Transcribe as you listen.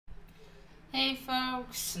Hey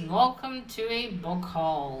folks, and welcome to a book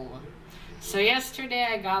haul. So yesterday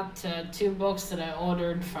I got two books that I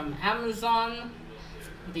ordered from Amazon.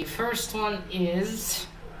 The first one is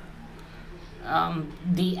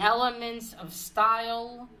The Elements of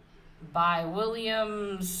Style by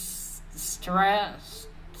William Stern,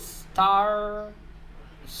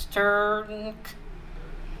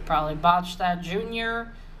 probably botched that,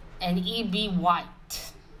 Jr., and E.B. White.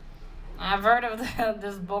 I've heard of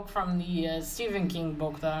this book from the Stephen King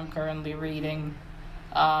book that I'm currently reading.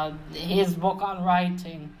 His book on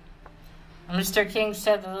writing. Mr. King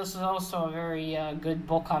said that this is also a very good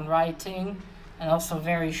book on writing, and also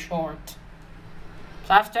very short.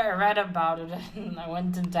 So after I read about it, I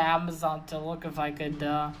went into Amazon to look if I could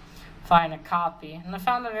find a copy, and I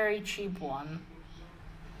found a very cheap one.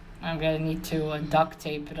 I'm going to need to duct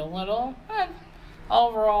tape it a little, but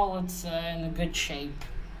overall it's in a good shape.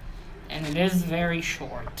 And it is very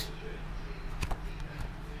short.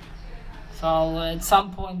 So I'll at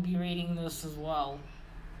some point be reading this as well.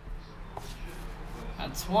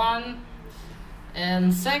 That's one.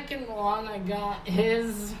 And second one I got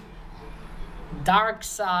is Dark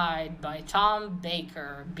Side by Tom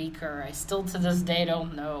Beaker. I still to this day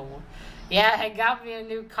don't know. Yeah, it got me a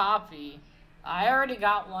new copy. I already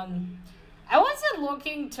got one. I wasn't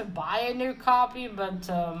looking to buy a new copy, but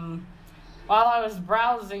while I was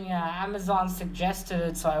browsing, Amazon suggested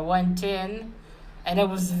it, so I went in, and it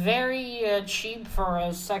was very cheap for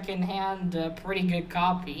a second-hand, pretty good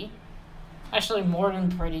copy. Actually, more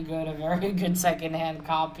than pretty good, a very good second-hand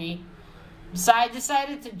copy. So I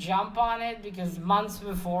decided to jump on it, because months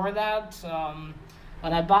before that,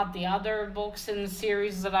 when I bought the other books in the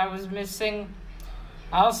series that I was missing,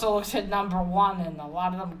 I also looked at number one, and a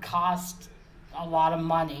lot of them cost a lot of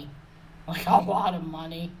money. Like, a lot of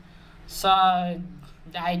money. So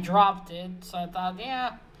I dropped it. So I thought,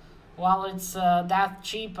 yeah, well, it's that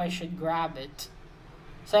cheap, I should grab it.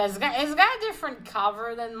 So it's got a different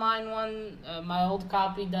cover than my old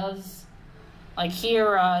copy does. Like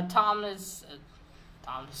here,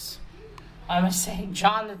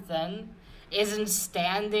 Jonathan isn't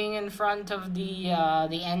standing in front of the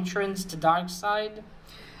entrance to Dark Side.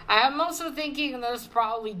 I'm also thinking this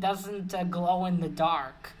probably doesn't glow in the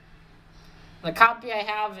dark. The copy I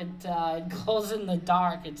have, it glows in the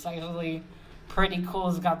dark. It's actually pretty cool.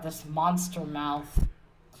 It's got this monster mouth.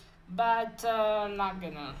 But I'm not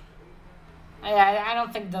gonna... I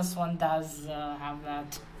don't think this one does have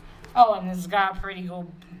that. Oh, and it's got a pretty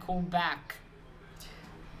cool back.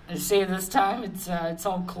 You see, this time it's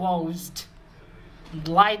all closed.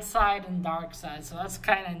 Light side and dark side, so that's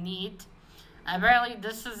kind of neat. Apparently,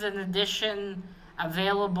 this is an edition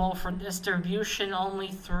available for distribution only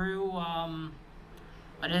through,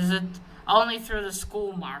 only through the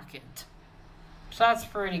school market. So that's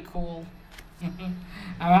pretty cool. I'm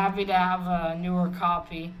happy to have a newer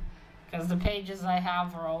copy, because the pages I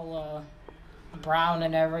have are all brown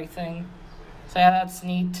and everything. So yeah, that's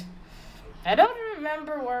neat. I don't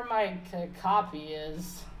remember where my copy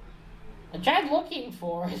is. I tried looking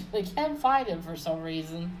for it, I can't find it for some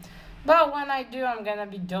reason. But when I do, I'm going to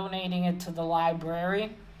be donating it to the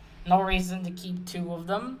library. No reason to keep two of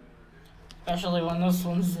them. Especially when this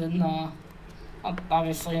one's in,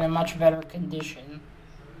 obviously in a much better condition.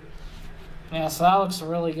 Yeah, so that looks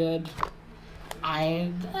really good.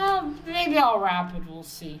 Maybe I'll wrap it, we'll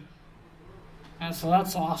see. And so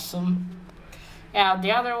that's awesome. Yeah,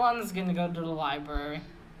 the other one's going to go to the library.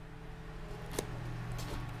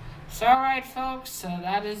 So alright folks, so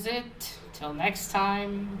that is it. Till next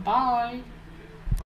time, bye!